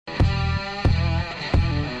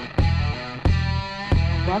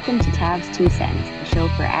Welcome to Tav's Two Cents, a show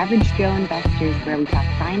for average Joe investors where we talk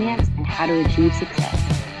finance and how to achieve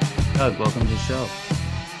success. Doug, welcome to the show.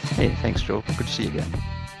 Hey, thanks, Joe. Good to see you again.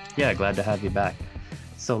 Yeah, glad to have you back.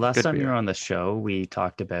 So last Good to time be you were here. on the show, we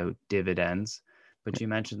talked about dividends, but you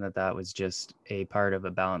mentioned that that was just a part of a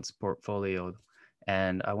balanced portfolio.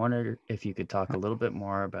 And I wondered if you could talk a little bit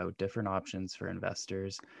more about different options for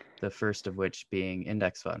investors, the first of which being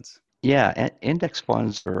index funds. Yeah, index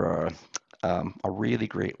funds are a really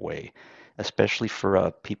great way, especially for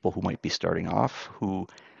people who might be starting off, who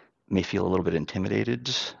may feel a little bit intimidated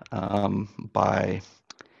by,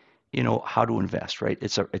 how to invest, right?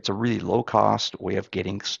 It's a really low cost way of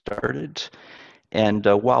getting started. And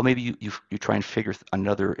while maybe you try and figure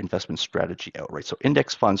another investment strategy out, right? So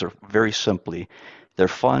index funds are very simply, they're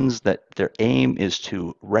funds that their aim is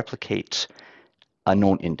to replicate a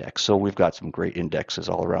known index. So we've got some great indexes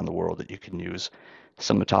all around the world that you can use.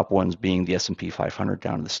 Some of the top ones being the S&P 500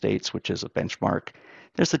 down in the States, which is a benchmark.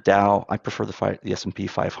 There's the Dow. I prefer the S&P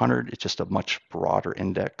 500. It's just a much broader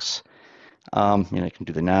index. You can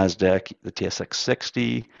do the NASDAQ, the TSX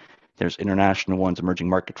 60. There's international ones, emerging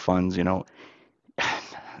market funds.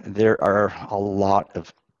 There are a lot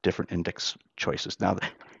of different index choices. Now, the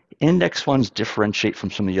index funds differentiate from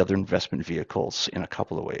some of the other investment vehicles in a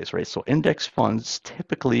couple of ways, right? So index funds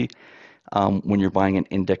typically, when you're buying an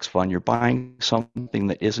index fund, you're buying something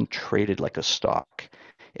that isn't traded like a stock.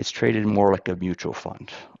 It's traded more like a mutual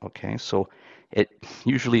fund, okay? So it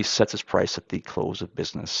usually sets its price at the close of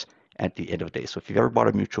business at the end of the day. So if you've ever bought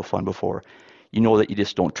a mutual fund before, you know that you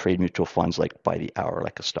just don't trade mutual funds like by the hour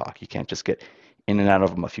like a stock. You can't just get in and out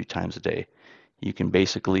of them a few times a day. You can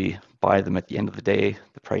basically buy them at the end of the day.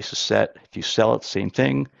 The price is set. If you sell it, same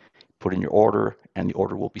thing. Put in your order, and the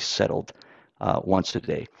order will be settled once a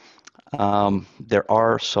day. There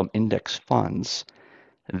are some index funds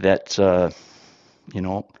that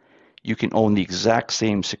you can own the exact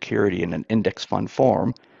same security in an index fund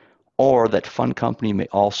form, or that fund company may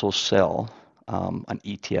also sell an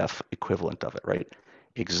ETF equivalent of it, right?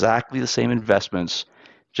 Exactly the same investments,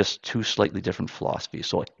 just two slightly different philosophies.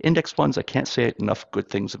 So index funds, I can't say enough good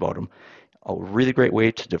things about them. A really great way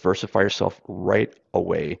to diversify yourself right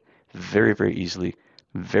away, very, very easily,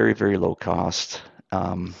 very, very low cost.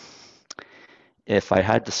 If I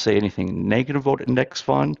had to say anything negative about index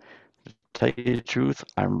fund, to tell you the truth,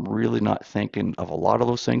 I'm really not thinking of a lot of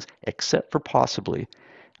those things, except for possibly,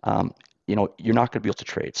 you're not going to be able to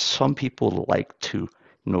trade. Some people like to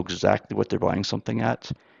know exactly what they're buying something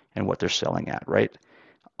at and what they're selling at, right?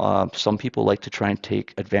 Some people like to try and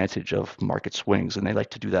take advantage of market swings, and they like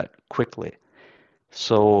to do that quickly.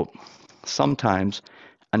 So sometimes,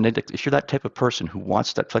 if you're that type of person who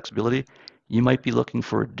wants that flexibility, you might be looking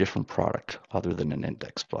for a different product other than an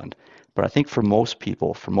index fund. But I think for most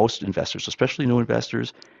people, for most investors, especially new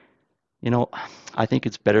investors, I think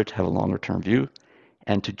it's better to have a longer term view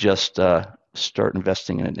and to just start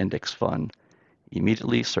investing in an index fund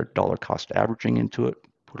immediately, start dollar cost averaging into it,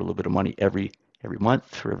 put a little bit of money every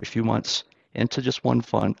month or every few months into just one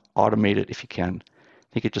fund, automate it if you can. I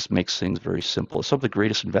think it just makes things very simple. Some of the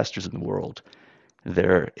greatest investors in the world,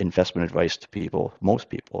 their investment advice to people, most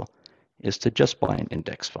people, is to just buy an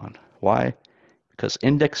index fund. Why? Because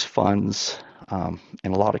index funds,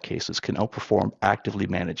 in a lot of cases, can outperform actively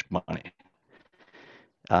managed money.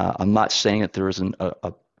 I'm not saying that there isn't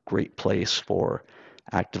a great place for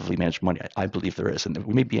actively managed money. I believe there is, and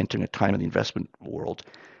we may be entering a time in the investment world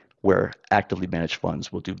where actively managed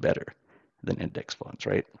funds will do better than index funds,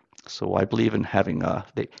 right? So I believe in having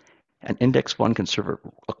an index fund can serve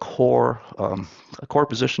a core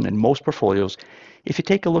position in most portfolios. If you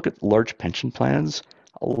take a look at large pension plans,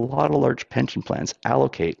 a lot of large pension plans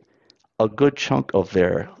allocate a good chunk of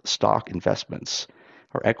their stock investments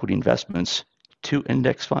or equity investments to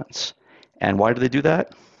index funds. And why do they do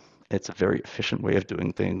that? It's a very efficient way of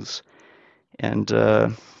doing things. And,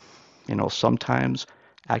 sometimes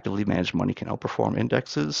actively managed money can outperform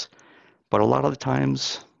indexes, but a lot of the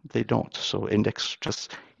times they don't. So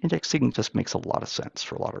indexing just makes a lot of sense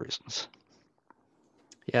for a lot of reasons.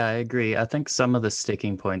 Yeah, I agree. I think some of the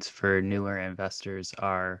sticking points for newer investors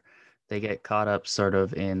are they get caught up sort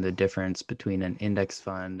of in the difference between an index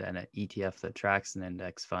fund and an ETF that tracks an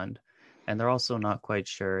index fund. And they're also not quite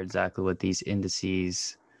sure exactly what these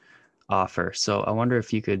indices offer. So I wonder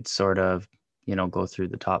if you could sort of, go through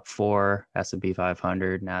the top four, S&P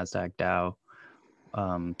 500, NASDAQ, Dow,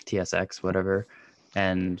 TSX, whatever,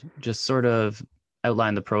 and just sort of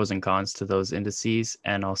outline the pros and cons to those indices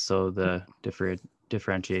and also the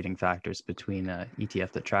differentiating factors between a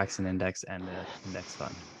ETF that tracks an index and an index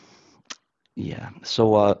fund. Yeah.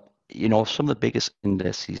 So some of the biggest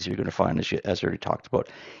indices you're going to find, as I already talked about,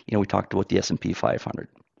 we talked about the S&P 500.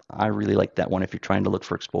 I really like that one if you're trying to look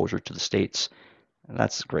for exposure to the States.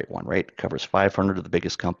 That's a great one, right? It covers 500 of the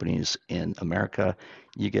biggest companies in America.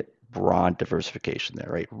 You get broad diversification there,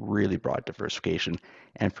 right? Really broad diversification,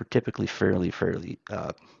 and for typically fairly,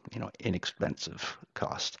 inexpensive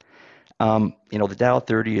cost. The Dow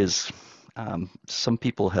 30 is, some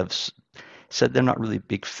people have said they're not really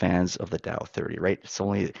big fans of the Dow 30, right? It's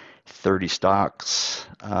only 30 stocks.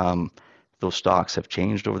 Those stocks have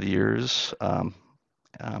changed over the years.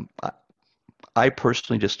 I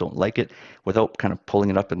personally just don't like it. Without kind of pulling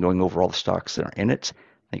it up and going over all the stocks that are in it,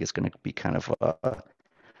 I think it's going to be kind of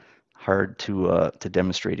hard to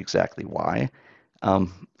demonstrate exactly why. The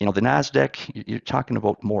Nasdaq, you're talking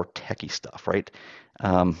about more techie stuff, right?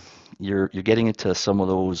 You're getting into some of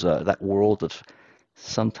those that world of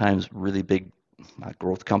sometimes really big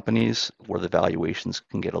growth companies where the valuations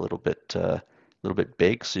can get a little bit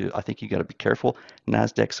big. So I think you got to be careful.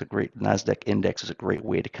 Nasdaq index is a great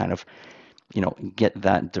way to kind of get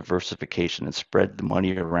that diversification and spread the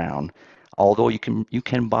money around. Although you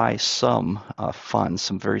can buy some funds,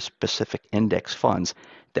 some very specific index funds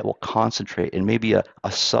that will concentrate in maybe a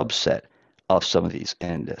subset of some of these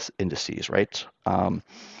indices, right?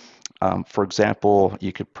 For example,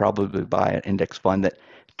 you could probably buy an index fund that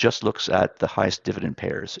just looks at the highest dividend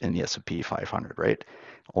payers in the S&P 500, right?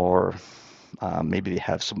 Or maybe they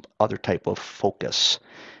have some other type of focus.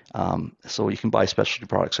 So you can buy specialty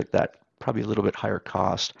products like that, probably a little bit higher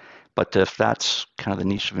cost. But if that's kind of the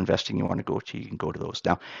niche of investing you want to go to, you can go to those.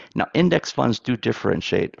 Now index funds do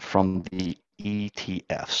differentiate from the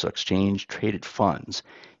ETFs, so exchange traded funds,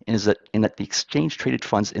 in that the exchange traded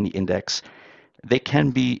funds in the index, they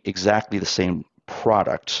can be exactly the same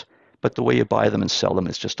product, but the way you buy them and sell them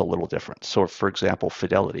is just a little different. So, for example,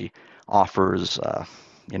 Fidelity offers,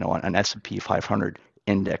 an S&P 500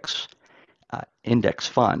 index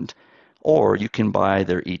fund, or you can buy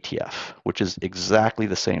their ETF, which is exactly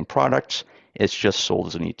the same product. It's just sold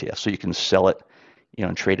as an ETF, so you can sell it,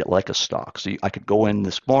 and trade it like a stock. So I could go in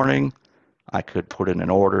this morning, I could put in an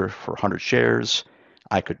order for 100 shares,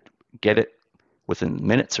 I could get it within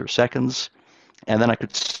minutes or seconds, and then I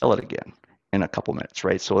could sell it again in a couple minutes,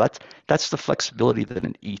 right? So that's the flexibility that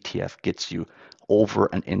an ETF gets you over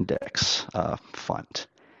an index fund.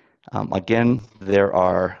 Again, there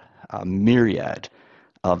are a myriad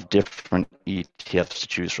of different ETFs to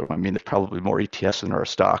choose from. I mean, there's probably more ETFs than there are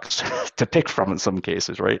stocks to pick from in some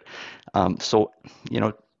cases, right? So,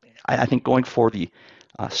 I think going for the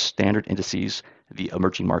standard indices, the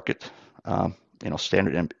emerging market,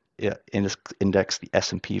 standard index, the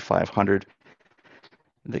S&P 500,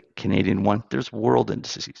 the Canadian one, there's world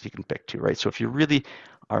indices you can pick too, right? So if you really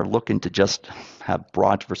are looking to just have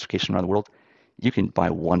broad diversification around the world, you can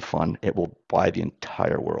buy one fund. It will buy the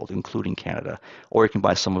entire world, including Canada. Or you can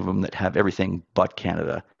buy some of them that have everything but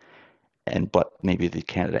Canada, but maybe the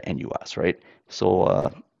Canada and US, right?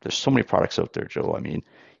 So there's so many products out there, Joe. I mean,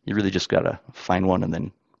 you really just gotta find one and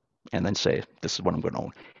then say, this is what I'm going to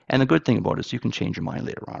own. And the good thing about it is you can change your mind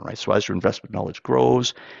later on, right? So as your investment knowledge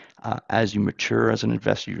grows, as you mature as an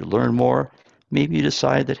investor, you learn more. Maybe you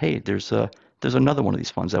decide that, hey, there's another one of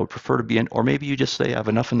these funds I would prefer to be in, or maybe you just say, I have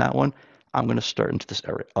enough in that one. I'm going to start into this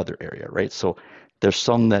other area, right? So there's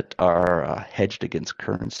some that are hedged against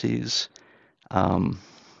currencies, and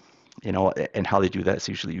how they do that is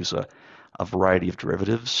usually use a variety of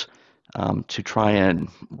derivatives to try and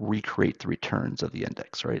recreate the returns of the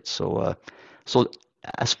index, right? So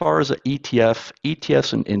as far as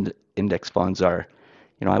ETFs and index funds are,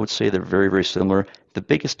 I would say they're very, very similar. The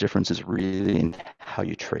biggest difference is really in how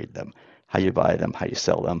you trade them, how you buy them, how you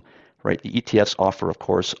sell them, right? The ETFs offer, of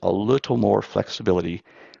course, a little more flexibility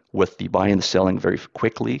with the buying and the selling very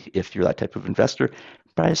quickly if you're that type of investor.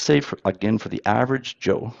 But I say, for the average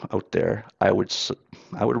Joe out there, I would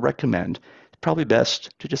recommend probably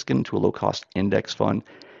best to just get into a low-cost index fund.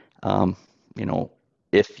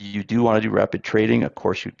 If you do want to do rapid trading, of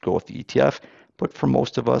course, you'd go with the ETF. But for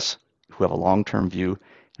most of us who have a long-term view,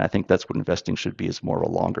 and I think that's what investing should be, is more of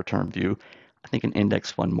a longer-term view, I think an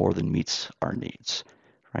index fund more than meets our needs,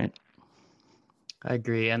 right? I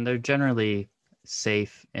agree. And they're generally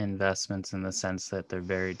safe investments in the sense that they're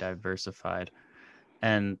very diversified.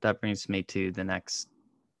 And that brings me to the next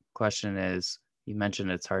question is, you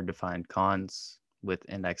mentioned it's hard to find cons with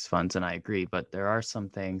index funds, and I agree, but there are some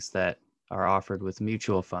things that are offered with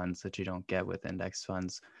mutual funds that you don't get with index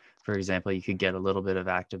funds. For example, you could get a little bit of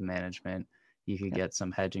active management. You could get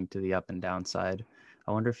some hedging to the up and down side.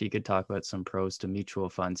 I wonder if you could talk about some pros to mutual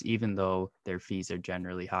funds, even though their fees are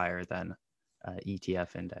generally higher than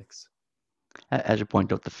ETF index. As you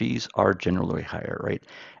point out, the fees are generally higher, right?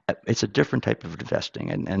 It's a different type of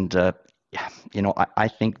investing, and yeah, I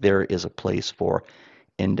think there is a place for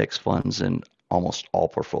index funds in almost all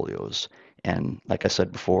portfolios. And like I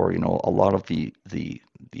said before, a lot of the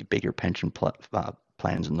bigger pension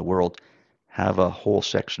plans in the world have a whole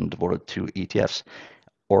section devoted to ETFs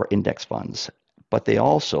or index funds, but they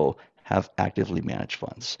also have actively managed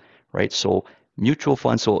funds, right? So mutual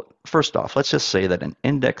funds. So first off, let's just say that an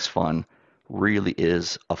index fund really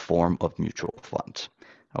is a form of mutual fund.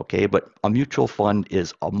 Okay, but a mutual fund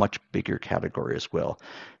is a much bigger category as well,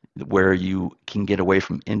 where you can get away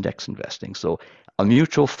from index investing. So a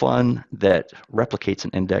mutual fund that replicates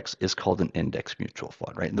an index is called an index mutual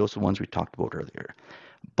fund, right? And those are the ones we talked about earlier.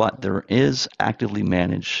 But there is actively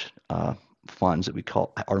managed funds that we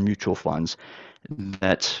call our mutual funds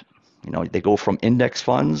that, they go from index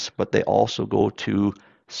funds, but they also go to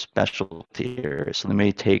specialty areas. So they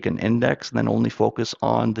may take an index and then only focus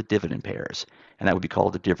on the dividend payers, and that would be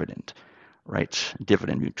called a dividend, right?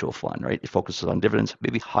 Dividend mutual fund, right? It focuses on dividends,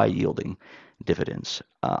 maybe high yielding dividends.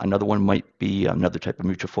 Another type of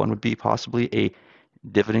mutual fund would be possibly a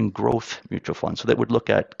dividend growth mutual fund. So that would look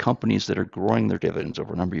at companies that are growing their dividends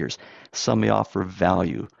over a number of years. Some may offer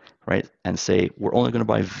value, right? And say, we're only going to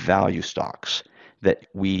buy value stocks that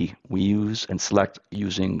we use and select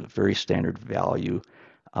using very standard value,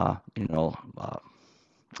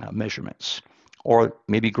 measurements, or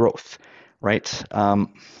maybe growth, right?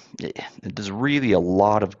 There's really a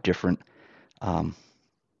lot of different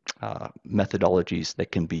methodologies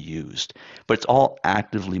that can be used, but it's all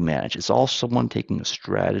actively managed. It's all someone taking a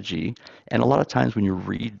strategy, and a lot of times when you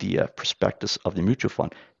read the prospectus of the mutual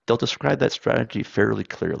fund, they'll describe that strategy fairly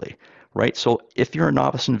clearly, right? So if you're a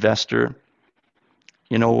novice investor,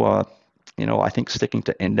 I think sticking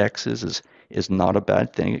to indexes is not a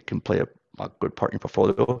bad thing. It can play a good part in your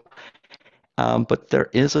portfolio. But there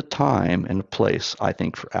is a time and a place, I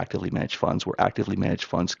think, for actively managed funds where actively managed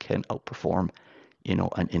funds can outperform,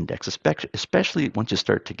 an index, especially once you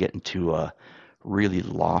start to get into really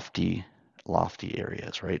lofty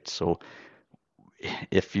areas, right? So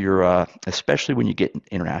if you're, especially when you get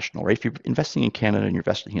international, right? If you're investing in Canada and you're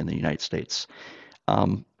investing in the United States,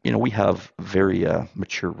 we have very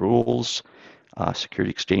mature rules,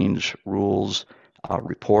 security exchange rules,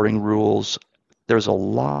 reporting rules. There's a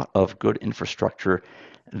lot of good infrastructure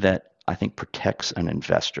that I think protects an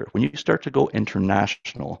investor. When you start to go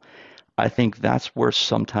international, I think that's where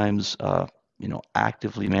sometimes,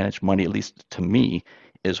 actively managed money, at least to me,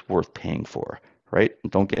 is worth paying for, right?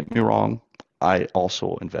 Don't get me wrong. I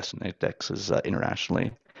also invest in indexes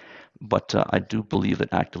internationally, but I do believe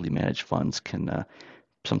that actively managed funds can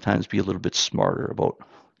sometimes be a little bit smarter about,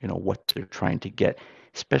 what they're trying to get,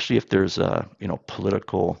 especially if there's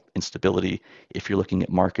political instability. If you're looking at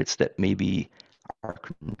markets that maybe are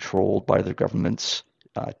controlled by their governments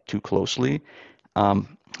too closely,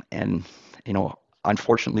 and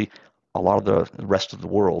unfortunately, a lot of the rest of the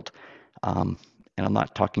world, and I'm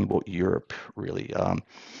not talking about Europe really,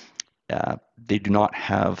 they do not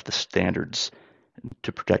have the standards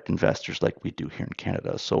to protect investors like we do here in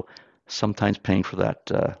Canada. So sometimes paying for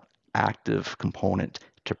that active component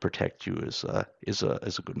to protect you is a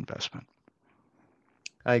good investment.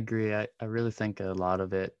 I agree. I really think a lot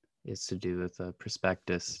of it is to do with the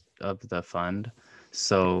prospectus of the fund.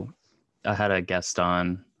 So I had a guest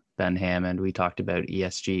on, Ben Hammond. We talked about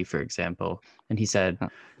ESG, for example, and he said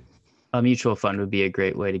a mutual fund would be a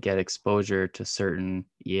great way to get exposure to certain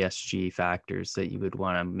ESG factors that you would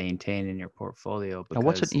want to maintain in your portfolio. Now,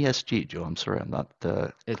 what's an ESG, Joe? I'm sorry, I'm not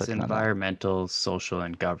It's environmental, social,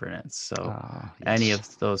 and governance. So yes. Any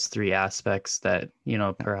of those three aspects that,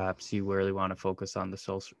 perhaps you really want to focus on the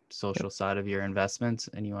social side of your investments,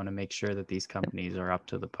 and you want to make sure that these companies are up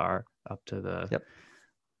to the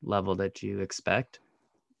level that you expect.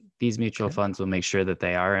 These mutual funds will make sure that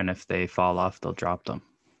they are, and if they fall off, they'll drop them.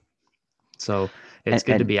 So it's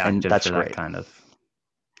good to be active for that kind of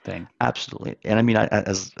thing. Absolutely. And I mean,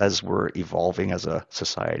 as we're evolving as a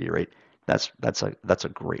society, right? That's a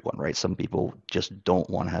great one, right? Some people just don't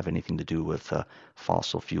want to have anything to do with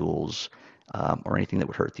fossil fuels or anything that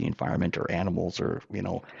would hurt the environment or animals or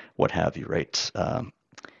what have you, right?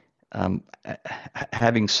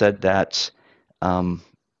 Having said that,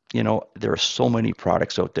 there are so many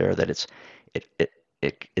products out there that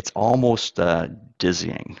it's almost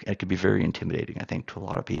dizzying. It can be very intimidating, I think, to a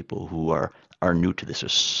lot of people who are new to this.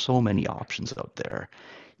 There's so many options out there,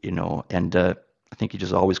 and I think you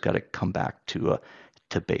just always got to come back to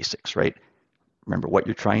basics, right? Remember what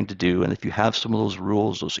you're trying to do, and if you have some of those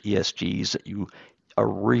rules, those ESGs that you are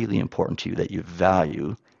really important to you, that you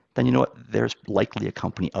value, then you know what? There's likely a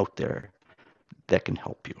company out there that can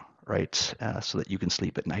help you, right? So that you can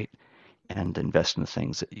sleep at night and invest in the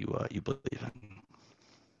things that you believe in.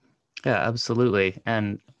 Yeah, absolutely.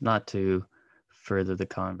 And not to further the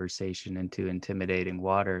conversation into intimidating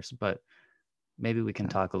waters, but maybe we can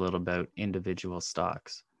talk a little about individual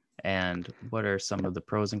stocks and what are some of the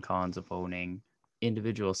pros and cons of owning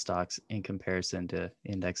individual stocks in comparison to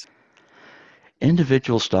index.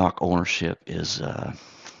 Individual stock ownership is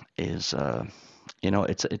it's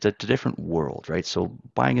a different world, right? So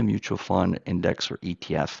buying a mutual fund, index, or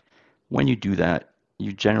ETF, when you do that,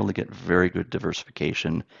 you generally get very good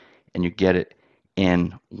diversification, and you get it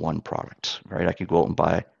in one product, right? I could go out and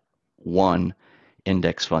buy one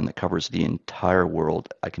index fund that covers the entire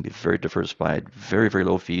world. I can be very diversified, very, very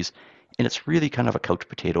low fees, and it's really kind of a couch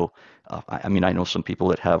potato. I mean, I know some people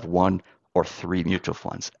that have one or three mutual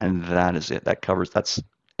funds, and that is it.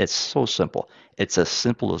 It's so simple. It's as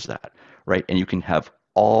simple as that, right? And you can have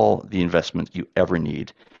all the investments you ever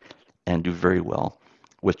need and do very well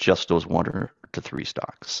with just those one or to three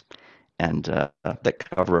stocks, and that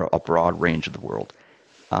cover a broad range of the world.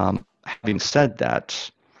 Having said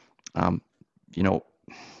that, um, you know,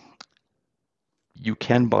 you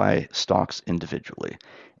can buy stocks individually.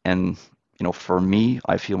 And, for me,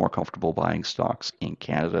 I feel more comfortable buying stocks in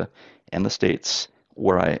Canada and the States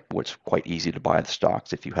where it's quite easy to buy the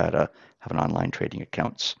stocks if you have an online trading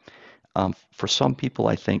accounts. For some people,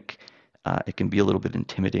 I think it can be a little bit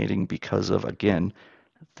intimidating because of, again,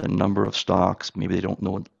 the number of stocks. Maybe they don't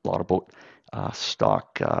know a lot about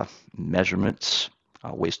stock measurements,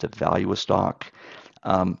 ways to value a stock.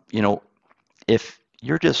 If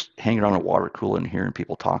you're just hanging around a water cooler and hearing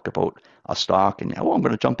people talk about a stock and, I'm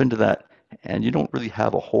going to jump into that, and you don't really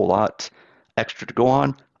have a whole lot extra to go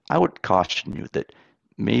on, I would caution you that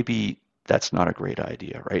maybe that's not a great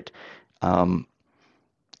idea, right?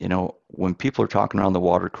 When people are talking around the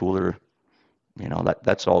water cooler,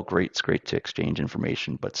 that's all great. It's great to exchange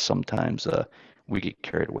information, but sometimes we get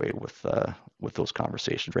carried away with those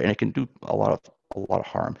conversations, right? And it can do a lot of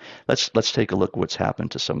harm. Let's take a look at what's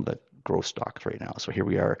happened to some of the growth stocks right now. So here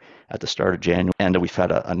we are at the start of January, and we've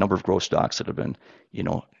had a number of growth stocks that have been,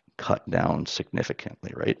 cut down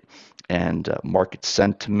significantly, right? And market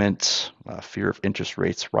sentiment, fear of interest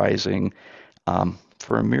rates rising,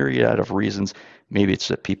 for a myriad of reasons. Maybe it's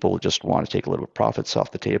that people just want to take a little bit of profits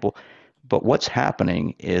off the table. But what's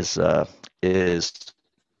happening is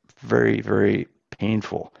very, very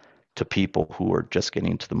painful to people who are just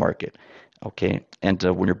getting into the market. Okay, and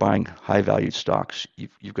when you're buying high-valued stocks,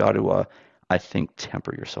 you've got to, I think,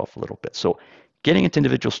 temper yourself a little bit. So, getting into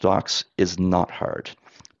individual stocks is not hard,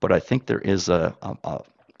 but I think there is a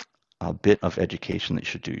bit of education that you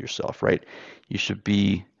should do yourself, right? You should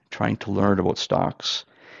be trying to learn about stocks,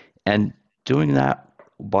 and doing that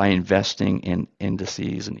by investing in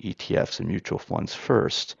indices and ETFs and mutual funds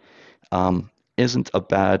first isn't a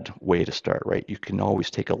bad way to start, right? You can always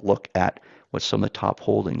take a look at what some of the top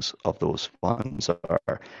holdings of those funds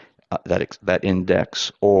are, that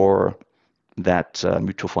index or that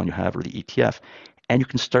mutual fund you have or the ETF, and you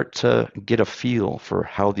can start to get a feel for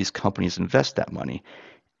how these companies invest that money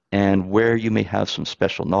and where you may have some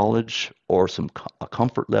special knowledge or a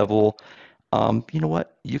comfort level. You know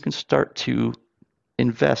what? You can start to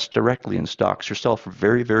invest directly in stocks yourself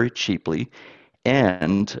very, very cheaply.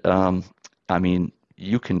 And I mean,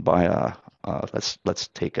 you can buy let's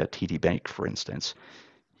take a TD Bank, for instance.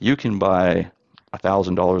 You can buy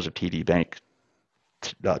 $1,000 of TD Bank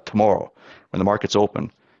tomorrow when the market's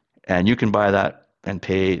open, and you can buy that and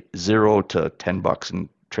pay $0 to $10 in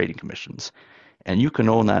trading commissions. And you can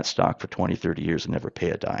own that stock for 20, 30 years and never pay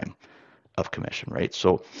a dime of commission, right?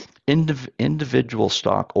 So individual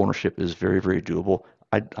stock ownership is very, very doable.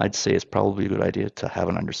 I'd say it's probably a good idea to have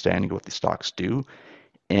an understanding of what the stocks do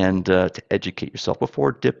and to educate yourself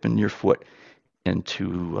before dipping your foot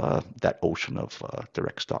into that ocean of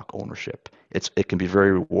direct stock ownership. It can be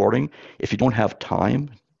very rewarding. If you don't have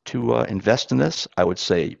time to invest in this, I would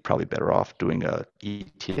say you're probably better off doing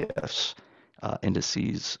ETFs,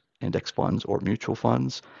 indices, index funds, or mutual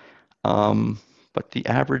funds. But the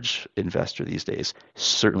average investor these days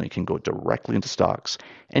certainly can go directly into stocks,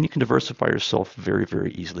 and you can diversify yourself very,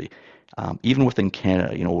 very easily. Even within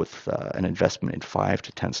Canada, with an investment in 5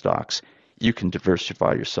 to 10 stocks, you can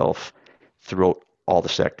diversify yourself throughout all the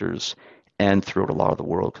sectors and throughout a lot of the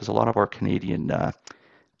world, because a lot of our Canadian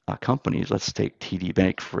companies, let's take TD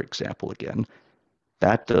Bank, for example, again,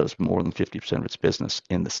 that does more than 50% of its business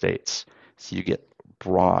in the States. So you get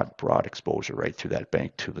broad exposure right through that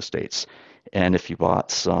bank to the States. And if you bought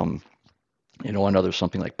some, another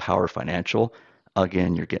something like Power Financial,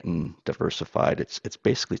 again, you're getting diversified. It's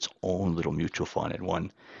basically its own little mutual fund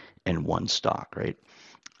in one stock, right?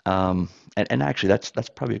 And actually, that's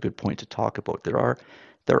probably a good point to talk about.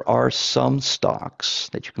 There are some stocks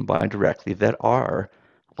that you can buy directly that are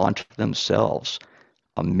onto themselves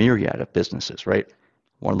a myriad of businesses, right?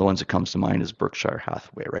 One of the ones that comes to mind is Berkshire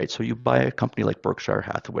Hathaway, right? So you buy a company like Berkshire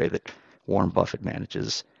Hathaway that Warren Buffett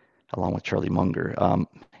manages, along with Charlie Munger.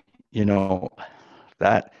 You know,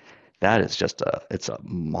 that that is just it's a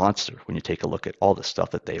monster when you take a look at all the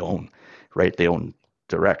stuff that they own, right? They own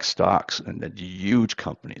direct stocks and the huge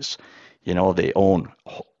companies. They own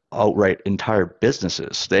outright entire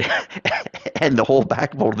businesses. They and the whole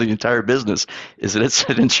backbone of the entire business is that it's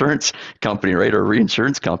an insurance company, right, or a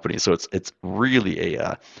reinsurance company. So it's really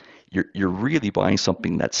you're really buying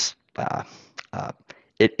something that's uh,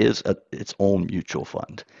 it is its own mutual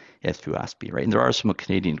fund, if you ask me, right? And there are some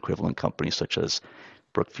Canadian equivalent companies such as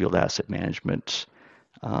Brookfield Asset Management,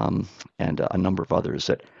 and a number of others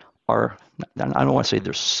that are, I don't want to say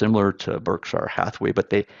they're similar to Berkshire Hathaway,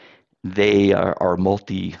 but they are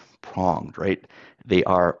multi-pronged, right? They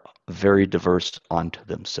are very diverse unto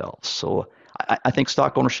themselves. So I think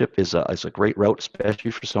stock ownership is a great route,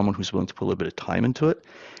 especially for someone who's willing to put a little bit of time into it.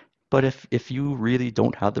 But if you really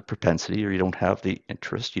don't have the propensity, or you don't have the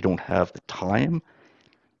interest, you don't have the time,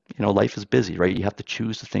 life is busy, right? You have to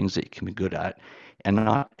choose the things that you can be good at. And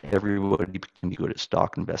not everybody can be good at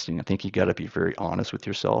stock investing. I think you got to be very honest with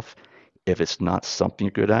yourself if it's not something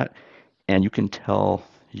you're good at. And you can tell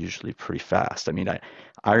usually pretty fast. I mean,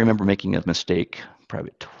 I remember making a mistake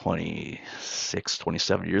probably 26,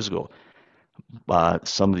 27 years ago.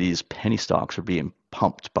 Some of these penny stocks are being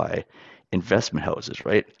pumped by investment houses,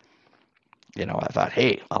 right? I thought,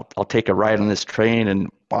 hey, I'll take a ride on this train,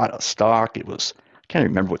 and bought a stock. I can't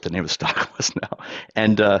remember what the name of the stock was now.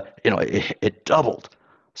 And, it doubled.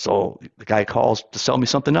 So the guy calls to sell me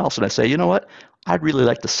something else. And I say, you know what? I'd really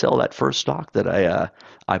like to sell that first stock that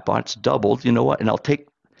I bought. It's doubled, you know what? And I'll take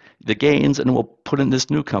the gains and we'll put in this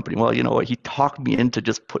new company. Well, you know what? He talked me into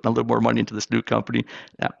just putting a little more money into this new company.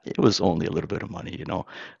 Now, it was only a little bit of money,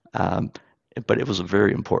 but it was a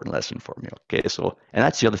very important lesson for me. Okay. So, and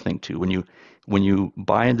that's the other thing too. When you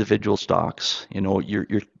buy individual stocks,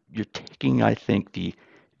 you're taking, I think, the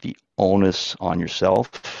onus on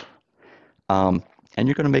yourself, and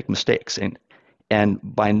you're going to make mistakes. And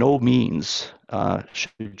by no means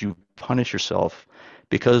should you punish yourself,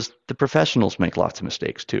 because the professionals make lots of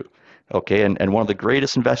mistakes too. Okay, and one of the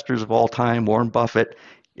greatest investors of all time, Warren Buffett,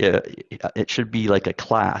 it should be like a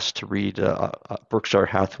class to read a Berkshire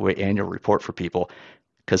Hathaway annual report for people,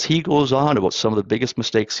 because he goes on about some of the biggest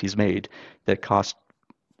mistakes he's made that cost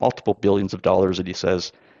multiple billions of dollars, and he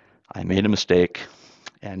says, I made a mistake.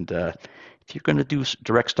 And if you're going to do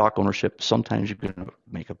direct stock ownership, sometimes you're going to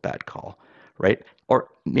make a bad call, right? Or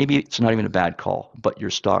maybe it's not even a bad call, but your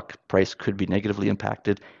stock price could be negatively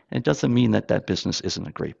impacted. And it doesn't mean that that business isn't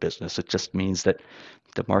a great business. It just means that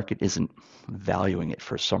the market isn't valuing it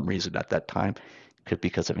for some reason at that time. It could be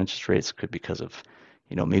because of interest rates, it could be because of,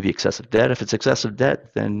 maybe excessive debt. If it's excessive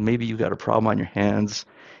debt, then maybe you got a problem on your hands.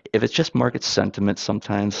 If it's just market sentiment,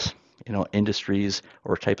 sometimes, industries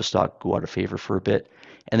or type of stock go out of favor for a bit.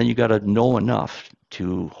 And then you got to know enough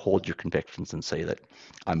to hold your convictions and say that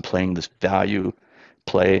I'm playing this value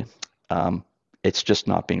play. It's just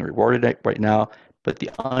not being rewarded right now, but the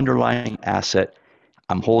underlying asset,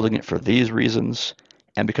 I'm holding it for these reasons.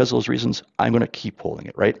 And because of those reasons, I'm going to keep holding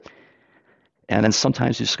it, right? And then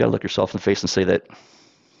sometimes you just got to look yourself in the face and say that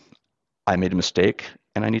I made a mistake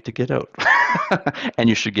and I need to get out. And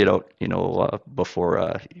you should get out,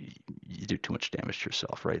 before you do too much damage to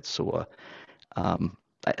yourself, right? So,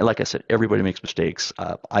 like I said, everybody makes mistakes.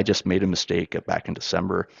 I just made a mistake back in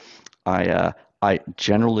December. I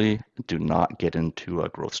generally do not get into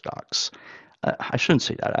growth stocks. I shouldn't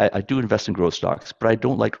say that. I do invest in growth stocks, but I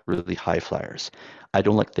don't like really high flyers. I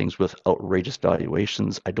don't like things with outrageous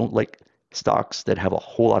valuations. I don't like stocks that have a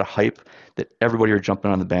whole lot of hype that everybody are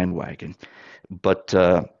jumping on the bandwagon. But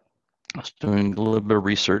I was doing a little bit of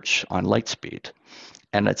research on Lightspeed,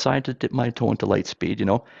 and I decided to dip my toe into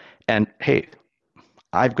Lightspeed, and hey,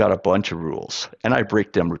 I've got a bunch of rules, and I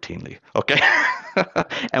break them routinely, okay?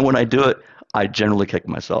 And when I do it, I generally kick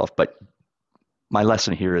myself. But my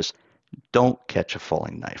lesson here is don't catch a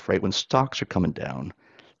falling knife, right? When stocks are coming down,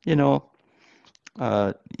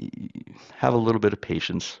 have a little bit of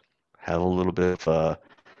patience, have a little bit of,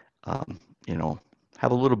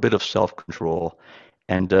 have a little bit of self-control.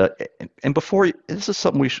 And before, this is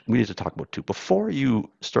something we need to talk about too. Before you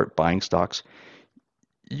start buying stocks,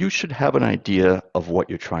 you should have an idea of what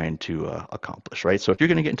you're trying to accomplish, right? So if you're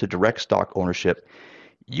going to get into direct stock ownership,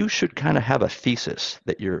 you should kind of have a thesis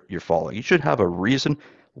that you're following. You should have a reason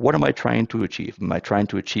what am I trying to achieve? Am I trying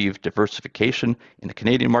to achieve diversification in the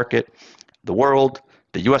Canadian market, the world,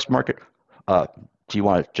 the US market? Do you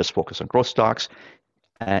want to just focus on growth stocks?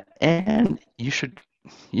 And you should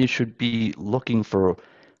be looking for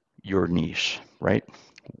your niche, right?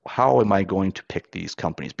 How am I going to pick these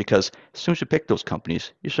companies? Because as soon as you pick those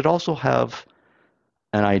companies, you should also have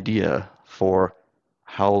an idea for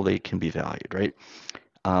how they can be valued, right?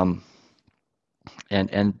 And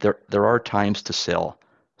there are times to sell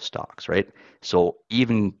stocks, right? So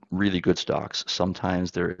even really good stocks,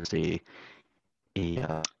 sometimes there is a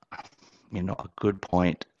good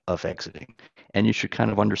point of exiting, and you should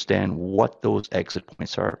kind of understand what those exit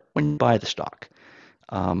points are when you buy the stock.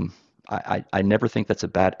 I never think that's a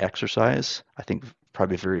bad exercise. I think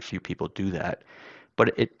probably very few people do that,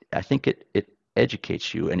 but I think it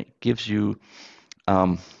educates you, and it gives you,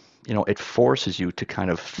 it forces you to kind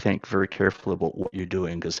of think very carefully about what you're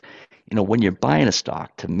doing. Because, when you're buying a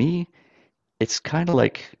stock, to me, it's kind of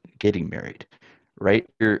like getting married, right?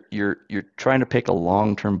 You're trying to pick a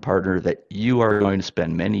long-term partner that you are going to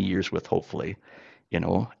spend many years with, hopefully,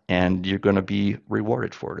 and you're going to be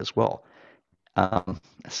rewarded for it as well.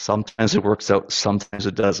 Sometimes it works out, sometimes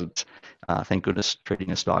it doesn't. Thank goodness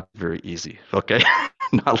trading a stock is very easy. Okay,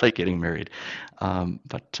 not like getting married.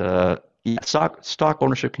 But yeah, stock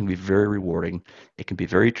ownership can be very rewarding. It can be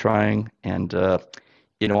very trying, and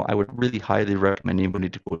I would really highly recommend anybody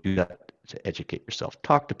to go do that, to educate yourself.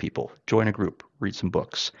 Talk to people, join a group, read some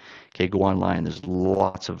books. Okay, go online. There's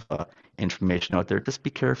lots of information out there. Just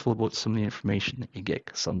be careful about some of the information that you get.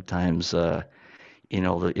 Sometimes the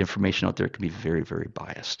information out there can be very, very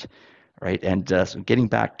biased, right? And so getting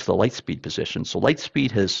back to the Lightspeed position. So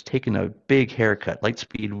Lightspeed has taken a big haircut.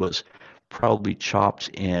 Lightspeed was probably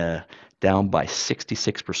chopped down by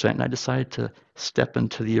 66%, and I decided to step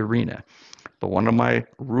into the arena. But one of my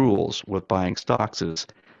rules with buying stocks is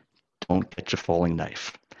don't get your falling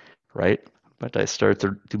knife, right? But I started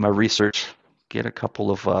to do my research, get a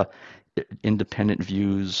couple of independent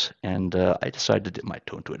views, and I decided to dip my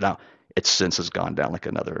toe into it. Now, it since has gone down like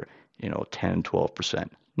another, 10, 12%.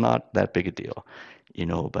 Not that big a deal,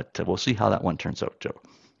 but we'll see how that one turns out, Joe.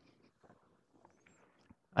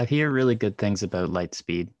 I hear really good things about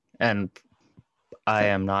Lightspeed, and I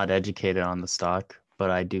am not educated on the stock, but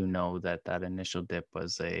I do know that initial dip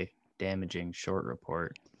was a damaging short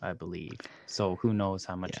report, I believe. So who knows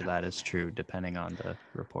how much of that is true, depending on the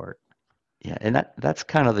report. Yeah, and that's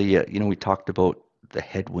kind of the, we talked about the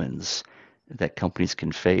headwinds that companies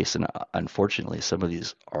can face, and unfortunately, some of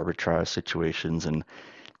these arbitrage situations and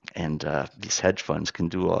these hedge funds can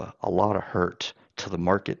do a lot of hurt to the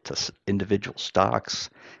market, to individual stocks.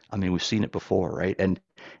 I mean, we've seen it before, right? And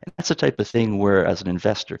that's the type of thing where, as an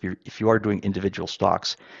investor, if you are doing individual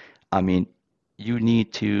stocks, I mean, you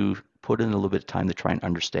need to put in a little bit of time to try and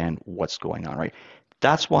understand what's going on, right?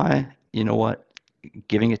 That's why,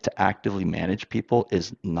 giving it to actively manage people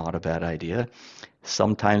is not a bad idea.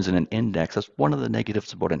 Sometimes in an index, that's one of the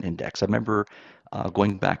negatives about an index. I remember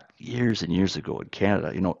going back years and years ago in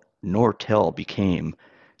Canada,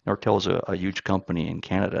 Nortel is a huge company in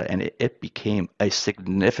Canada, and it became a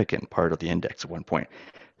significant part of the index at one point.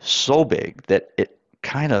 So big that it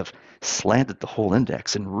kind of slanted the whole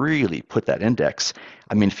index and really put that index.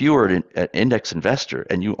 I mean, if you were an index investor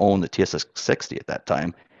and you owned the TSX 60 at that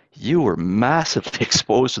time, you were massively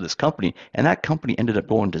exposed to this company, and that company ended up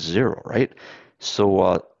going to zero, right?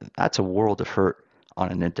 So that's a world of hurt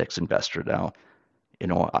on an index investor. Now,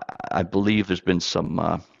 I believe there's been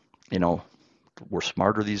some, we're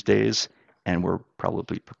smarter these days, and we're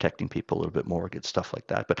probably protecting people a little bit more against stuff like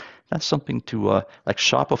that. But that's something to, like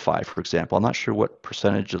Shopify, for example. I'm not sure what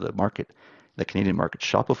percentage of the market, the Canadian market,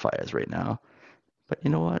 Shopify is right now. But you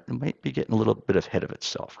know what? It might be getting a little bit ahead of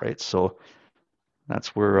itself, right? So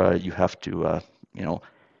that's where you have to,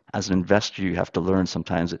 as an investor, you have to learn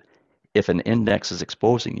sometimes that if an index is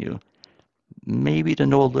exposing you, maybe to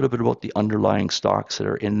know a little bit about the underlying stocks that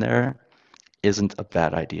are in there isn't a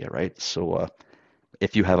bad idea, right? So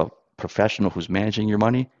if you have a professional who's managing your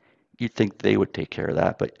money, you'd think they would take care of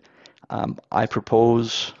that. But I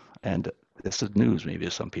propose, and this is news maybe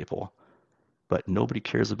to some people, but nobody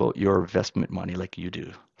cares about your investment money like you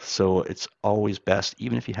do. So it's always best,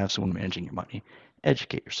 even if you have someone managing your money,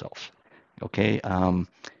 educate yourself, okay?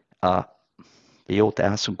 Be able to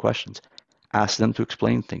ask some questions. Ask them to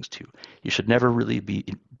explain things to you. You should never really be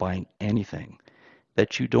buying anything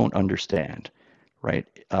that you don't understand, right?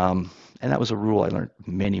 And that was a rule I learned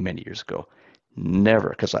many, many years ago. Never,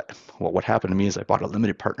 because what happened to me is I bought a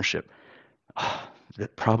limited partnership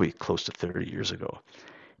probably close to 30 years ago.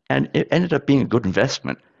 And it ended up being a good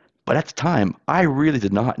investment, But at the time, I really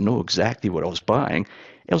did not know exactly what I was buying.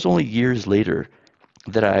 It was only years later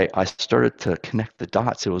that I started to connect the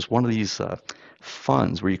dots. It was one of these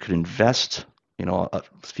funds where you could invest, a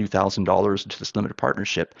few $1,000s into this limited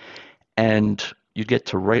partnership, and you get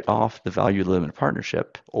to write off the value of the limited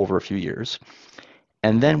partnership over a few years.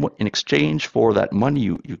 And then in exchange for that money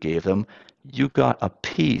you gave them, you got a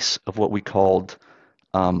piece of what we called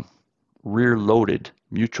rear-loaded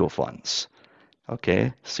mutual funds.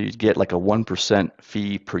 Okay, so you'd get like a 1%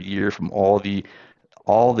 fee per year from all the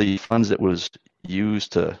funds that was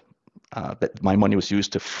used to that my money was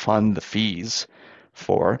used to fund the fees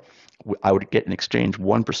for. I would get in exchange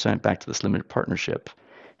 1% back to this limited partnership,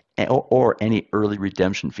 or any early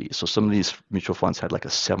redemption fees. So some of these mutual funds had like a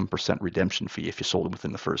 7% redemption fee if you sold them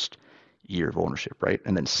within the first year of ownership, right?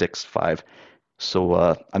 And then 6, 5.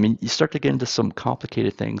 So I mean, you start to get into some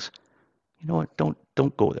complicated things. You know what?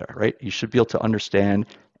 Don't go there, right? You should be able to understand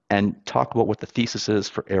and talk about what the thesis is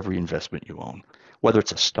for every investment you own, whether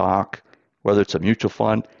it's a stock, whether it's a mutual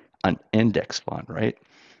fund, an index fund, right?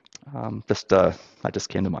 That just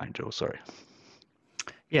came to mind, Joe. Sorry.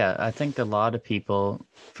 Yeah, I think a lot of people,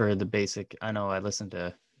 for the basic, I know I listen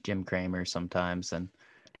to Jim Cramer sometimes, and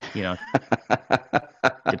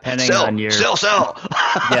depending on your sell.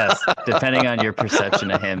 yes, depending on your perception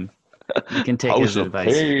of him, you can take his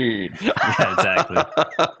advice. Pain. Yeah, exactly.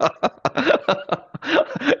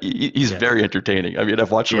 He's very entertaining. I mean,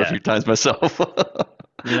 I've watched him a few times myself.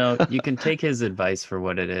 You can take his advice for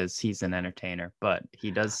what it is. He's an entertainer, but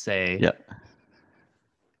he does say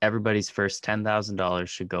everybody's first $10,000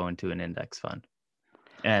 should go into an index fund.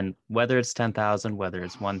 And whether it's 10,000, whether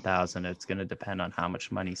it's 1,000, it's going to depend on how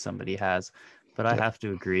much money somebody has. But I have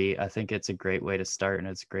to agree. I think it's a great way to start, and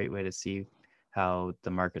it's a great way to see how the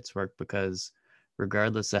markets work, because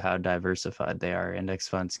regardless of how diversified they are, index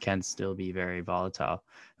funds can still be very volatile.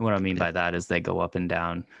 And what I mean by that is they go up and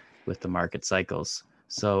down with the market cycles.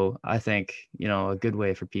 So I think, a good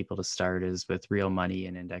way for people to start is with real money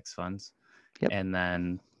in index funds, and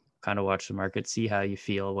then kind of watch the market, see how you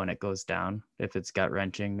feel when it goes down. If it's gut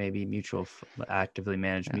wrenching, maybe actively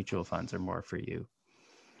managed mutual funds are more for you.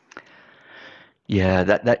 Yeah,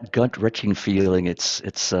 that gut wrenching feeling,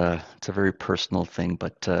 it's a very personal thing,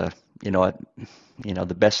 but the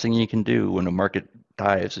best thing you can do when a market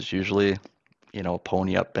dives is usually,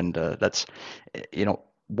 pony up, and that's,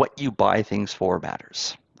 what you buy things for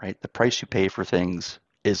matters, right? The price you pay for things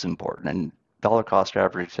is important, and dollar cost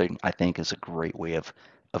averaging, I think, is a great way of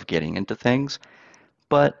getting into things.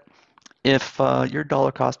 But if you're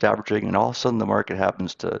dollar cost averaging and all of a sudden the market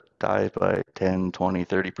happens to dive by 10, 20,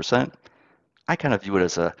 30%, I kind of view it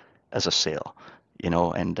as a sale,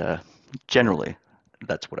 and generally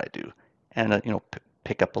that's what I do. And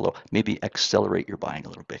pick up a little, maybe accelerate your buying a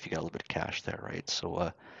little bit if you got a little bit of cash there, right?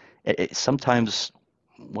 So sometimes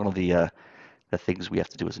one of the things we have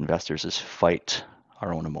to do as investors is fight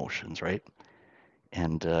our own emotions, right?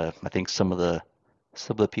 And I think some of the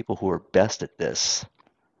people who are best at this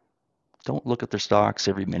don't look at their stocks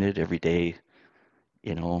every minute, every day.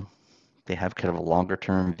 They have kind of a longer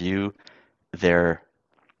term view. They're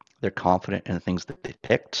confident in the things that they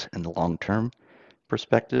picked in the long term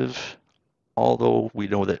perspective. Although we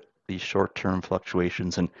know that these short term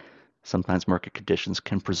fluctuations and sometimes market conditions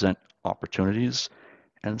can present opportunities,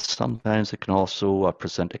 and sometimes it can also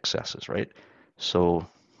present excesses, right? So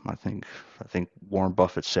I think Warren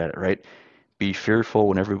Buffett said it, right? Be fearful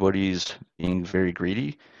when everybody's being very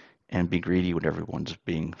greedy, and be greedy when everyone's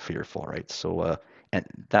being fearful, right? So and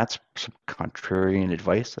that's some contrarian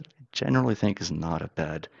advice that I generally think is not a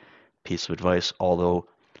bad piece of advice. Although,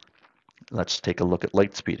 let's take a look at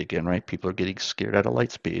Lightspeed again, right? People are getting scared out of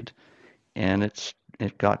Lightspeed, and it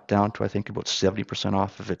got down to, I think, about 70%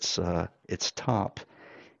 off of its top.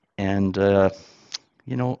 And an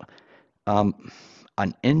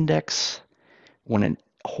index, when a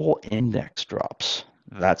whole index drops,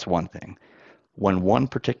 that's one thing. When one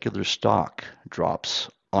particular stock drops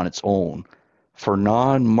on its own for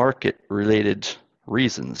non-market related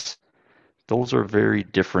reasons, those are very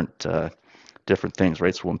different things,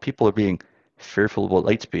 right? So when people are being fearful about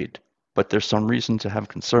Lightspeed, but there's some reason to have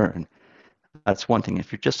concern, that's one thing.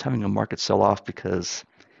 If you're just having a market sell off because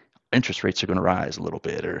interest rates are going to rise a little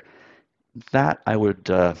bit, or that, I would,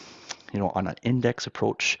 on an index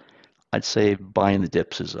approach, I'd say buying the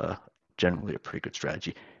dips is generally a pretty good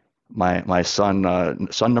strategy. My son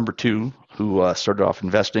number 2, who started off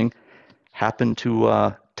investing, happened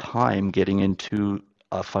to time getting into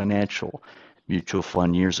a financial mutual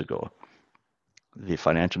fund years ago. The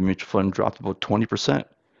financial mutual fund dropped about 20%,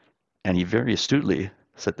 and he very astutely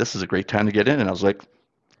said, "This is a great time to get in." And I was like,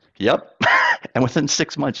 "Yep." And within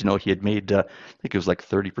 6 months, he had made, I think it was like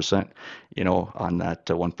 30%, on that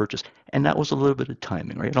one purchase. And that was a little bit of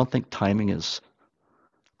timing, right? I don't think timing is,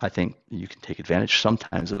 I think you can take advantage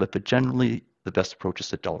sometimes of it, but generally the best approach is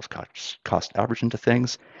to dollars cost average into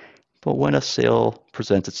things. But when a sale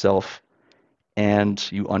presents itself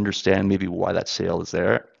and you understand maybe why that sale is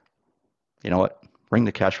there, you know what? Ring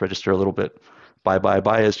the cash register a little bit, buy,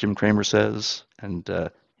 as Jim Cramer says, and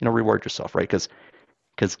reward yourself, right?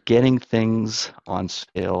 Because getting things on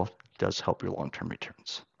sale does help your long-term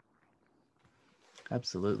returns.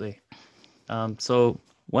 Absolutely. So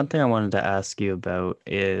one thing I wanted to ask you about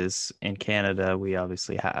is in Canada, we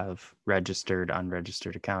obviously have registered,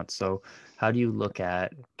 unregistered accounts. So how do you look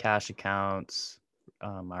at cash accounts,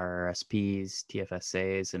 RRSPs,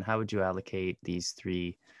 TFSAs, and how would you allocate these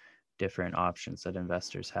three different options that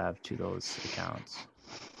investors have to those accounts?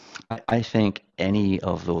 I think any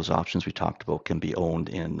of those options we talked about can be owned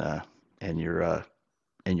in your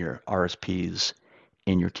RSPs,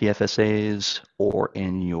 in your TFSAs, or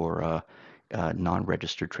in your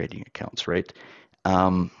non-registered trading accounts, right?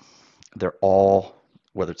 They're all,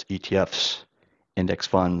 whether it's ETFs, index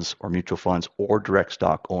funds, or mutual funds, or direct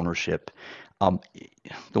stock ownership.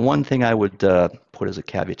 The one thing I would put as a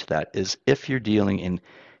caveat to that is if you're dealing in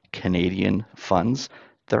Canadian funds,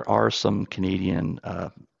 there are some Canadian,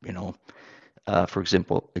 for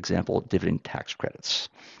example, dividend tax credits,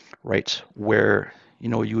 right? Where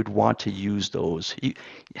you would want to use those.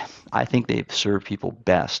 I think they serve people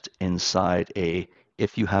best inside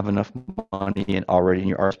if you have enough money already in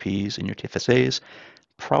your RSPs and your TFSAs,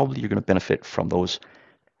 probably you're going to benefit from those,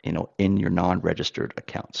 in your non-registered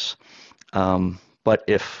accounts. But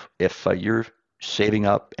if you're saving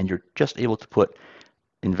up and you're just able to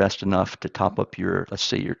invest enough to top up let's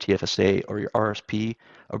say your TFSA or your RSP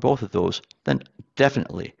or both of those, then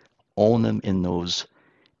definitely own them in those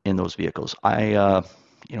vehicles.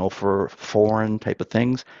 For foreign type of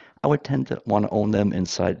things, I would tend to want to own them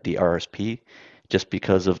inside the RSP just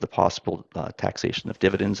because of the possible taxation of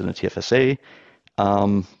dividends in the TFSA.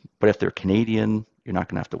 But if they're Canadian, you're not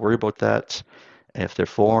going to have to worry about that. If they're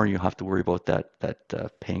foreign, you have to worry about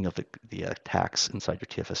that paying of the tax inside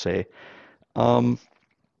your TFSA.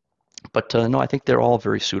 But no, I think they're all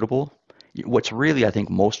very suitable. What's really, I think,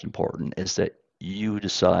 most important is that you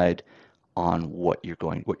decide on what you're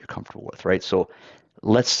comfortable with, right? So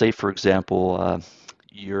let's say, for example,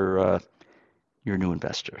 you're a new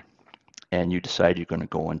investor and you decide you're going to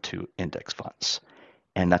go into index funds.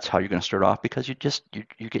 And that's how you're going to start off because you're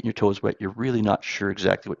getting your toes wet. You're really not sure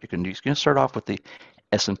exactly what you're going to do. You're going to start off with the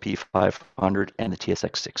S&P 500 and the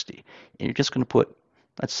TSX 60. And you're just going to put,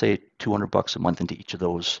 let's say, $200 a month into each of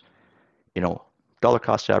those, dollar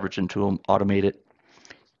cost average into them, automate it.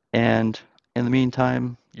 And in the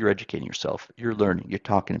meantime, you're educating yourself. You're learning. You're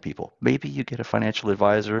talking to people. Maybe you get a financial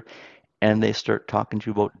advisor and they start talking to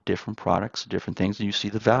you about different products, different things, and you see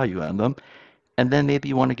the value in them. And then maybe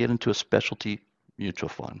you want to get into a specialty mutual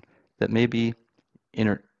fund that maybe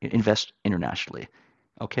invest internationally,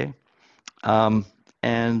 okay?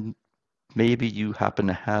 And maybe you happen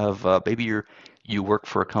to have, you work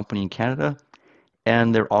for a company in Canada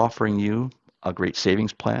and they're offering you a great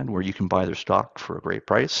savings plan where you can buy their stock for a great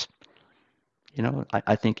price.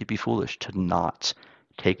 I think you'd be foolish to not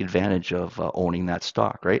take advantage of owning that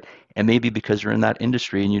stock, right? And maybe because you're in that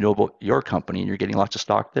industry and you know about your company and you're getting lots of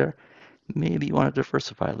stock there, maybe you want to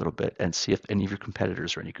diversify a little bit and see if any of your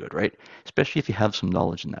competitors are any good, right? Especially if you have some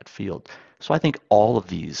knowledge in that field. So I think all of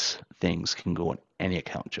these things can go in any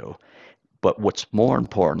account, Joe. But what's more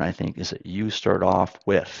important, I think, is that you start off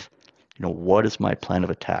with, what is my plan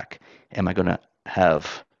of attack? Am I going to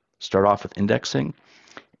start off with indexing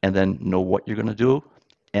and then know what you're going to do?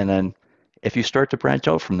 And then if you start to branch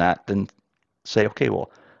out from that, then say, okay,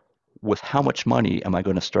 well, with how much money am I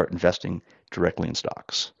going to start investing directly in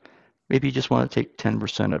stocks? Maybe you just want to take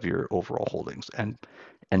 10% of your overall holdings and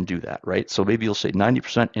do that, right? So maybe you'll say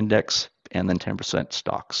 90% index and then 10%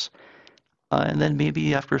 stocks. And then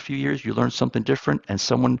maybe after a few years, you learn something different and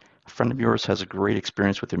a friend of yours has a great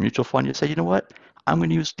experience with their mutual fund. You say, you know what? I'm going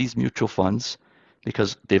to use these mutual funds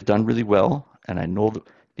because they've done really well. And I know the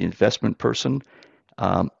investment person,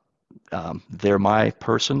 they're my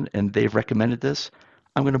person and they've recommended this.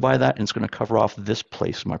 I'm going to buy that and it's going to cover off this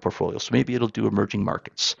place in my portfolio. So maybe it'll do emerging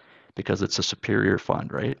markets because it's a superior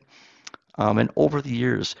fund, right? And over the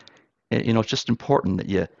years, it's just important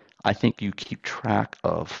that I think you keep track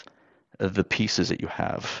of the pieces that you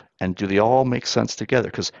have and do they all make sense together?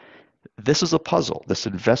 Because this is a puzzle, this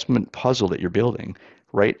investment puzzle that you're building,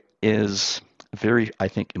 right, is very, I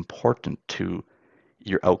think, important to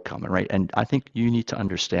your outcome, right? And I think you need to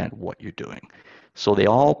understand what you're doing. So they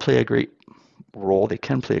all play a great role. They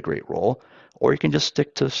can play a great role. Or you can just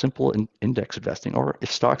stick to simple index investing. Or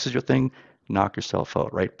if stocks is your thing, knock yourself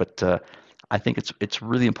out, right? But I think it's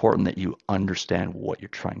really important that you understand what you're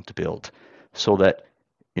trying to build, so that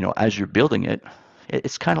as you're building it,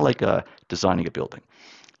 it's kind of like designing a building.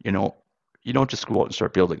 You know, you don't just go out and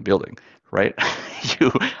start building, right?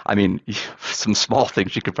 you, I mean, some small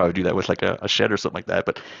things you could probably do that with, like a shed or something like that,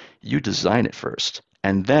 but you design it first,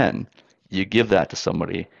 and then you give that to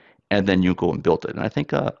somebody, and then you go and build it. And I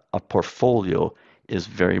think a portfolio is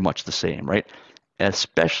very much the same, right?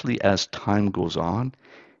 Especially as time goes on,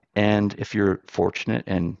 and if you're fortunate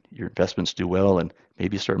and your investments do well and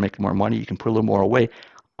maybe you start making more money, you can put a little more away.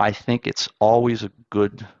 I think it's always a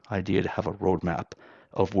good idea to have a roadmap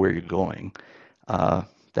of where you're going. Uh,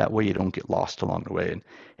 that way you don't get lost along the way,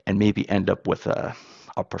 and maybe end up with a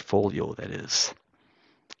portfolio that is,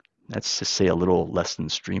 let's just say, a little less than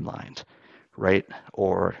streamlined, right?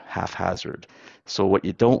 Or haphazard. So what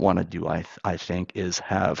you don't want to do, I think, is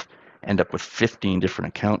end up with 15 different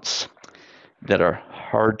accounts that are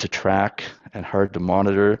hard to track and hard to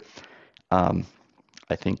monitor. Um,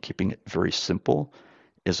 I think keeping it very simple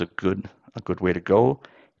is a good way to go,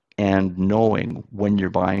 and knowing when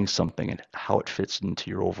you're buying something and how it fits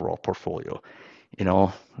into your overall portfolio. You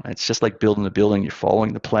know, it's just like building a building. You're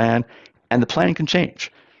following the plan, and the plan can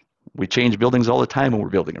change. We change buildings all the time when we're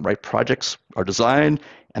building them, right? Projects are designed,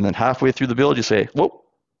 and then halfway through the build, you say, whoa,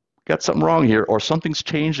 got something wrong here, or something's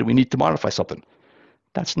changed and we need to modify something.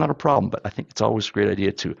 That's not a problem, but I think it's always a great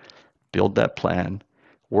idea to build that plan,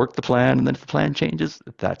 work the plan, and then if the plan changes,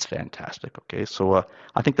 that's fantastic. Okay, so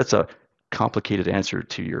I think that's a complicated answer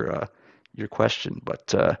to your question,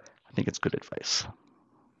 but I think it's good advice.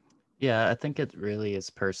 Yeah, I think it really is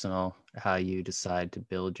personal how you decide to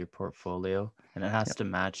build your portfolio, and it has Yep. to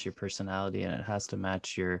match your personality and it has to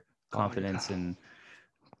match your Oh yeah. confidence in Yep.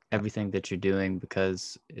 everything that you're doing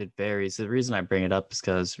because it varies. The reason I bring it up is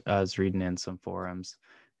because I was reading in some forums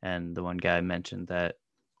and the one guy mentioned that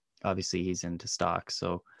obviously he's into stocks.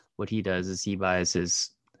 So what he does is he buys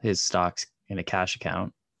his stocks in a cash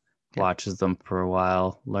account, Yep. watches them for a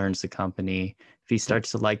while, learns the company. If he Yep.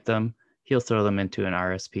 starts to like them, he'll throw them into an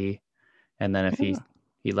RSP. And then if he Yeah.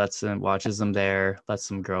 he lets them watches them there, lets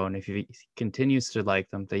them grow, and if he continues to like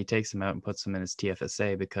them, then he takes them out and puts them in his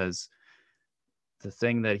TFSA because the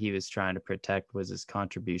thing that he was trying to protect was his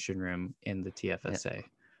contribution room in the Yep. TFSA,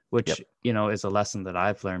 which Yep. is a lesson that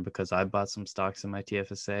I've learned because I bought some stocks in my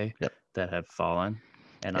TFSA Yep. that have fallen,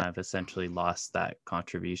 and Yep. I've essentially lost that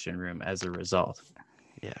contribution room as a result.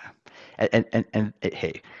 Yeah. And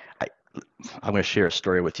hey, I, I'm going to share a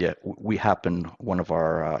story with you. We happened, one of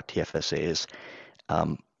our TFSAs,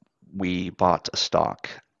 um, we bought a stock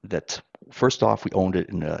that, first off, we owned it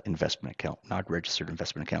in an investment account, not a registered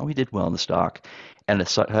investment account. We did well in the stock, and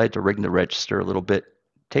decided to ring the register a little bit,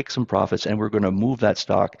 take some profits, and we're going to move that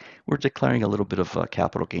stock. We're declaring a little bit of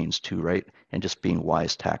capital gains too, right? And just being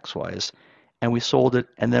wise tax wise. And we sold it,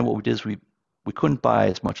 and then what we did is we couldn't buy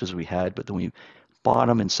as much as we had, but then we bought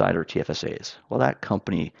them inside our TFSAs. Well, that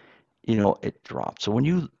company, it dropped. So when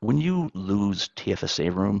you lose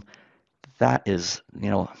TFSA room, that is,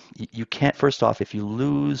 you can't, first off, if you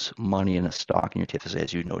lose money in a stock in your TFSA,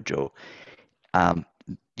 as you know, Joe, um,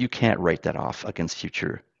 you can't write that off against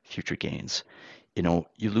future gains. You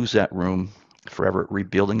lose that room forever.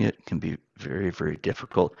 Rebuilding it can be very, very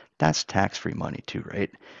difficult. That's tax-free money too,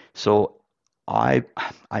 right? So I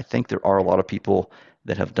I think there are a lot of people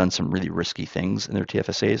that have done some really risky things in their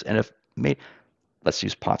TFSAs and have made, let's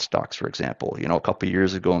use pot stocks for example. A couple of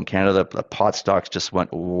years ago in Canada, the pot stocks just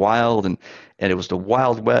went wild, and it was the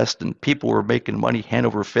Wild West, and people were making money hand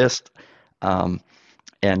over fist. Um,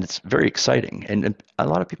 and it's very exciting, and a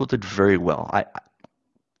lot of people did very well.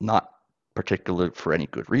 Not particularly for any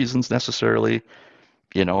good reasons necessarily,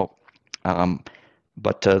 you know, um,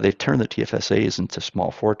 but they've turned the TFSAs into small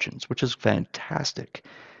fortunes, which is fantastic,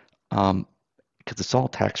 um, because it's all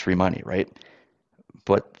tax-free money, right?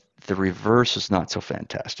 But the reverse is not so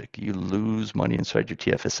fantastic. You lose money inside your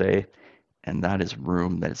TFSA, and that is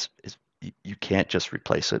room that is you can't just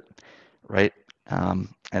replace it, right?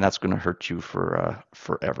 And that's going to hurt you for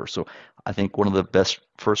forever. So I think one of the best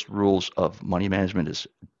first rules of money management is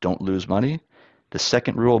don't lose money. The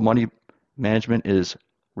second rule of money management is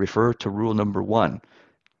refer to rule number one.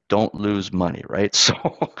 Don't lose money, right?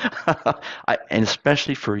 So, and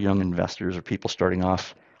especially for young investors or people starting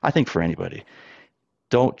off, I think for anybody,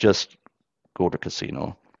 don't just go to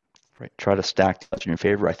casino, right? Try to stack the odds in your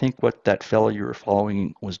favor. I think what that fellow you were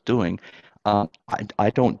following was doing. I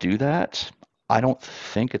don't do that. I don't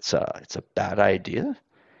think it's a bad idea,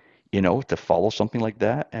 to follow something like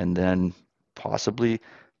that and then possibly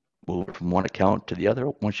move it from one account to the other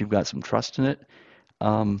once you've got some trust in it.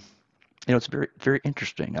 It's very, very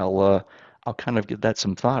interesting. I'll kind of give that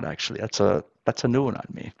some thought, actually. That's a new one on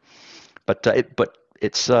me. But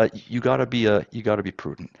it's you gotta be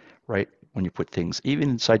prudent, right? When you put things even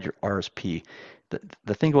inside your RSP.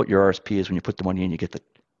 The thing about your RSP is when you put the money in, you get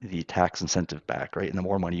the tax incentive back, right? And the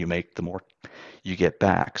more money you make, the more you get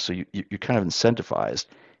back. So you're kind of incentivized.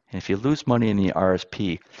 And if you lose money in the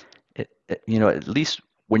RSP, at least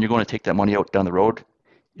when you're going to take that money out down the road,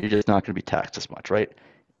 you're just not going to be taxed as much, right?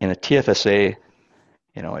 In a TFSA,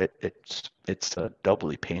 it's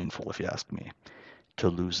doubly painful, if you ask me, to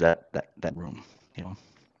lose that room.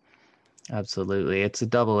 Absolutely. It's a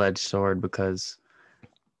double-edged sword because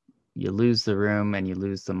you lose the room and you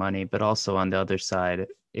lose the money, but also on the other side,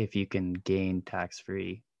 if you can gain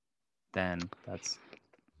tax-free, then that's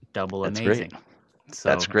double That's amazing. great. So,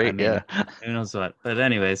 That's great. Yeah. Who knows what? But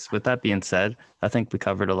anyways, with that being said, I think we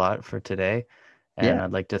covered a lot for today. And Yeah.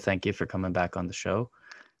 I'd like to thank you for coming back on the show.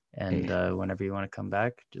 And Hey. Whenever you want to come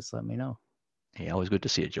back, just let me know. Hey, always good to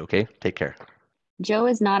see you, Joe. Okay, take care. Joe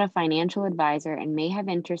is not a financial advisor and may have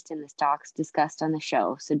interest in the stocks discussed on the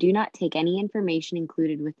show, so do not take any information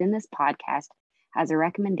included within this podcast as a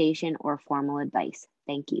recommendation or formal advice.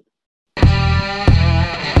 Thank you.